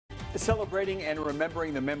Celebrating and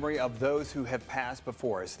remembering the memory of those who have passed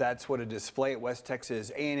before us. That's what a display at West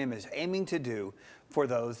Texas A&M is aiming to do for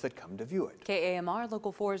those that come to view it. KAMR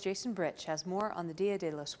Local 4's Jason Britch has more on the Dia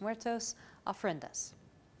de los Muertos, ofrendas.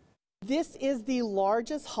 This is the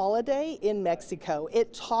largest holiday in Mexico.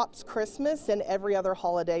 It tops Christmas and every other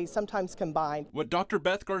holiday, sometimes combined. What Dr.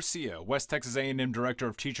 Beth Garcia, West Texas A&M Director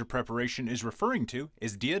of Teacher Preparation, is referring to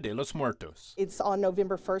is Dia de los Muertos. It's on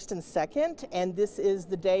November 1st and 2nd, and this is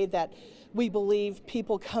the day that we believe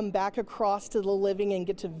people come back across to the living and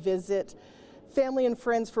get to visit family and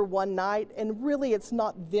friends for one night. And really, it's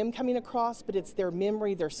not them coming across, but it's their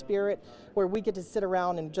memory, their spirit, where we get to sit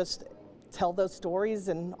around and just tell those stories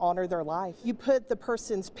and honor their life. You put the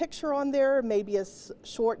person's picture on there, maybe a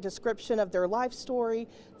short description of their life story,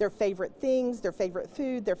 their favorite things, their favorite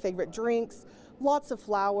food, their favorite drinks, lots of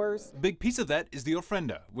flowers. Big piece of that is the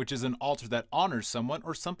ofrenda, which is an altar that honors someone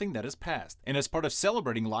or something that has passed. And as part of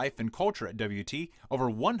celebrating life and culture at WT, over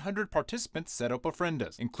 100 participants set up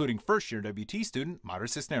ofrendas, including first-year WT student Mara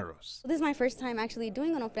Cisneros. This is my first time actually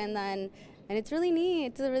doing an ofrenda, and it's really neat.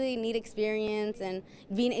 It's a really neat experience, and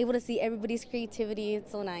being able to see everybody's creativity,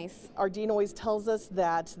 it's so nice. Our dean always tells us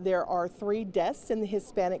that there are 3 deaths in the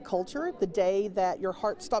Hispanic culture. The day that your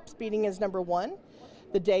heart stops beating is number 1.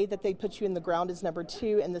 The day that they put you in the ground is number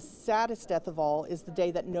 2, and the saddest death of all is the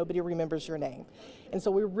day that nobody remembers your name. And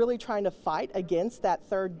so we're really trying to fight against that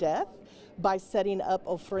 3rd death by setting up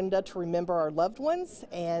ofrenda to remember our loved ones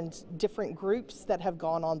and different groups that have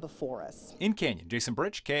gone on before us. In Canyon, Jason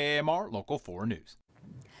Britch, KAMR Local 4 News.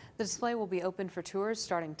 The display will be open for tours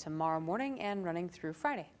starting tomorrow morning and running through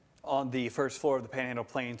Friday. On the first floor of the Panhandle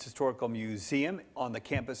Plains Historical Museum on the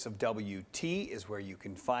campus of WT is where you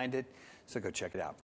can find it, so go check it out.